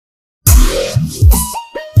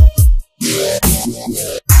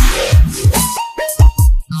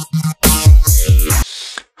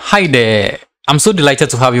Hi there, I'm so delighted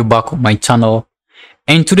to have you back on my channel.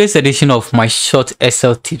 In today's edition of my short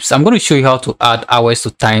Excel tips, I'm going to show you how to add hours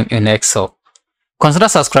to time in Excel. Consider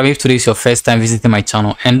subscribing if today is your first time visiting my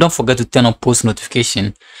channel, and don't forget to turn on post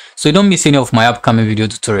notification so you don't miss any of my upcoming video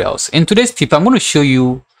tutorials. In today's tip, I'm going to show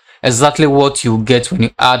you exactly what you get when you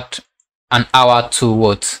add an hour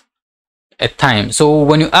to a time. So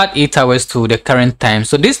when you add 8 hours to the current time,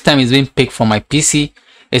 so this time is being picked from my PC.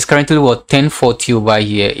 It's currently 10:40 over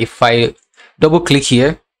here. If I double click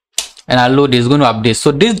here and I load, it's going to update.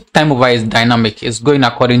 So this time over is dynamic. It's going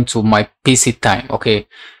according to my PC time. Okay,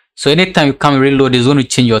 so anytime you come reload, it's going to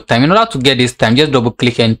change your time. In order to get this time, just double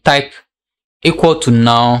click and type equal to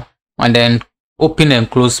now, and then open and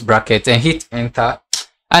close bracket and hit enter,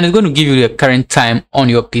 and it's going to give you the current time on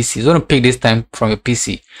your PC. It's going to pick this time from your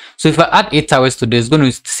PC. So if I add 8 hours to this, it's going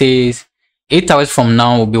to say 8 hours from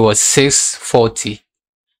now will be 6:40.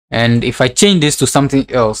 And if I change this to something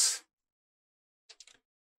else,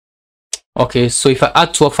 okay, so if I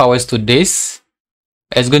add 12 hours to this,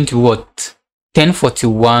 it's going to be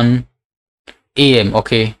 10:41 a.m.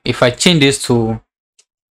 okay, if I change this to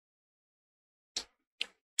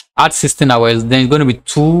add 16 hours, then it's going to be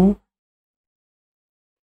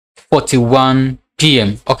 2:41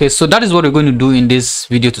 p.m. okay, so that is what we're going to do in this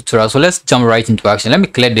video tutorial. So let's jump right into action. Let me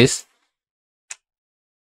clear this.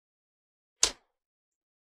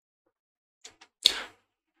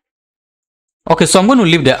 Okay, so I'm going to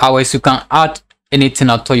leave the hours. You can add anything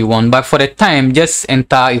at all you want, but for the time, just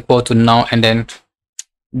enter equal to now and then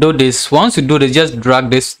do this. Once you do this, just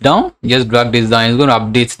drag this down. It's going to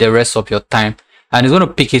update the rest of your time, and it's going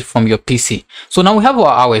to pick it from your PC. So now we have our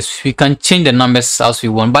hours. We can change the numbers as we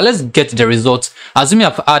want, but let's get the results. Assuming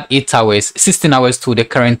I've added 8 hours, 16 hours to the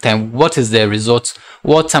current time, what is the result?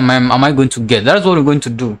 What time am I going to get? That's what we're going to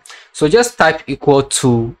do. So just type equal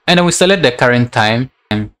to, and then we select the current time,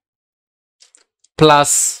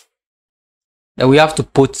 plus, then we have to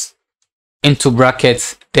put into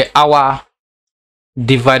brackets the hour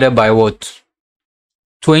divided by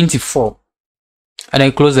 24, and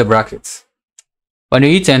then close the brackets. When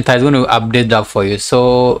you hit enter, it's going to update that for you.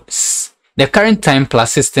 So the current time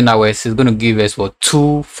plus 16 hours is going to give us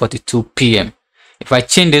 2:42 p.m. If I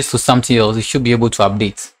change this to something else, it should be able to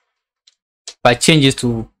update. If I change this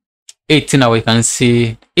to 18 hours, you can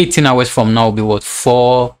see 18 hours from now will be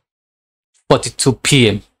 4:42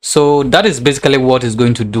 p.m. So that is basically what it's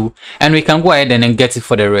going to do, and we can go ahead and then get it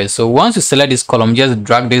for the rest. So once you select this column, just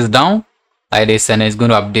drag this down like this, and it's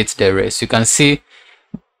going to update the rest. You can see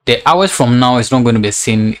the hours from now is not going to be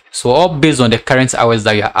seen, so all based on the current hours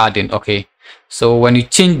that you're adding. Okay, so when you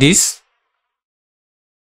change this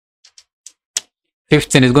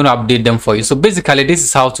 15, is going to update them for you. So basically this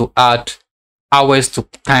is how to add hours to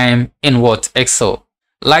time in Excel.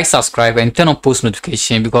 Like, subscribe, and turn on post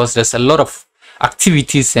notification, because there's a lot of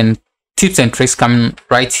activities and tips and tricks coming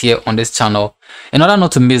right here on this channel. In order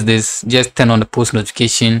not to miss this, just turn on the post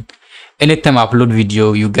notification. Anytime I upload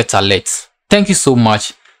video, you get alerts. Thank you so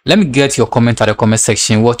much. Let me get your comment at the comment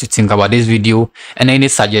section, what you think about this video and any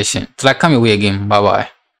suggestion. Till I come your way again. Bye bye.